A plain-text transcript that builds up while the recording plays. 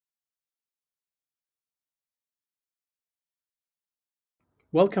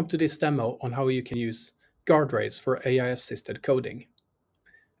Welcome to this demo on how you can use guardrails for AI-assisted coding.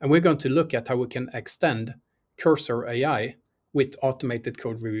 And we're going to look at how we can extend Cursor AI with automated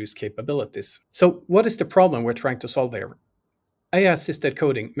code reviews capabilities. So what is the problem we're trying to solve here? AI-assisted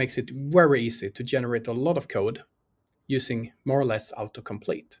coding makes it very easy to generate a lot of code using more or less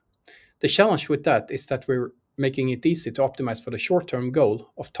autocomplete. The challenge with that is that we're making it easy to optimize for the short-term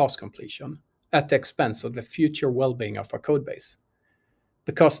goal of task completion at the expense of the future well-being of our code base.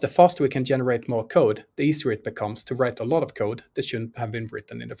 Because the faster we can generate more code, the easier it becomes to write a lot of code that shouldn't have been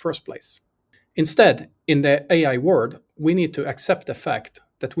written in the first place. Instead, in the AI world, we need to accept the fact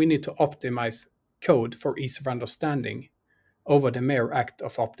that we need to optimize code for ease of understanding over the mere act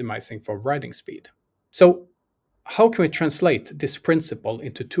of optimizing for writing speed. So, how can we translate this principle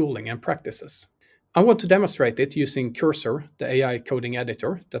into tooling and practices? I want to demonstrate it using Cursor, the AI coding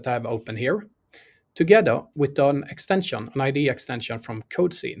editor that I have open here, together with an extension, an IDE extension from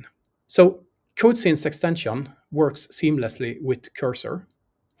CodeScene. So CodeScene's extension works seamlessly with Cursor.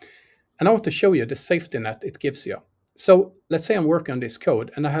 And I want to show you the safety net it gives you. So let's say I'm working on this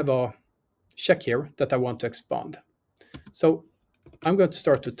code and I have a check here that I want to expand. So I'm going to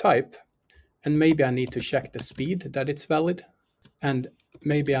start to type, and maybe I need to check the speed that it's valid. And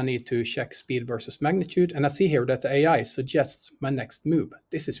maybe I need to check speed versus magnitude. And I see here that the AI suggests my next move.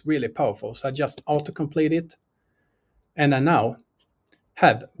 This is really powerful. So I just autocomplete it. And I now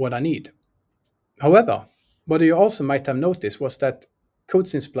have what I need. However, what you also might have noticed was that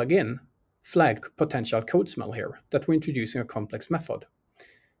CodeScene's plugin flagged potential code smell here, that we're introducing a complex method.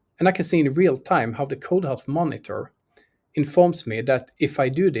 And I can see in real time how the code health monitor informs me that if I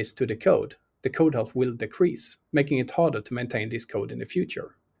do this to the code health will decrease, making it harder to maintain this code in the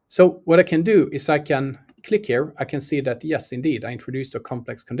future. So what I can do is I can click here. I can see that, yes, indeed, I introduced a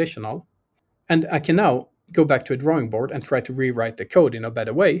complex conditional. And I can now go back to a drawing board and try to rewrite the code in a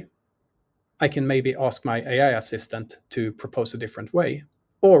better way. I can maybe ask my AI assistant to propose a different way.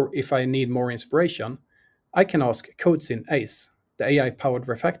 Or if I need more inspiration, I can ask CodeScene ACE, the AI-powered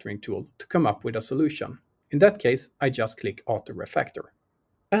refactoring tool, to come up with a solution. In that case, I just click Auto Refactor.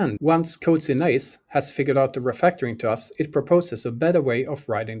 And once CodeScene ACE has figured out the refactoring to us, it proposes a better way of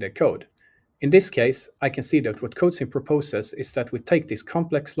writing the code. In this case, I can see that what CodeScene proposes is that we take this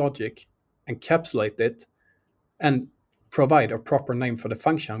complex logic, encapsulate it, and provide a proper name for the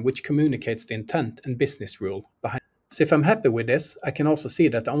function which communicates the intent and business rule behind it. So if I'm happy with this, I can also see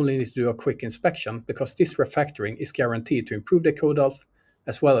that I only need to do a quick inspection because this refactoring is guaranteed to improve the code health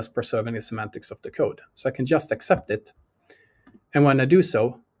as well as preserving the semantics of the code. So I can just accept it. And when I do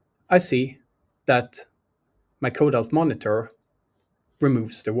so, I see that my code health monitor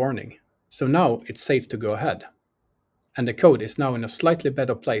removes the warning. So now it's safe to go ahead. And the code is now in a slightly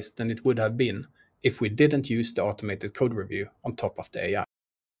better place than it would have been if we didn't use the automated code review on top of the AI.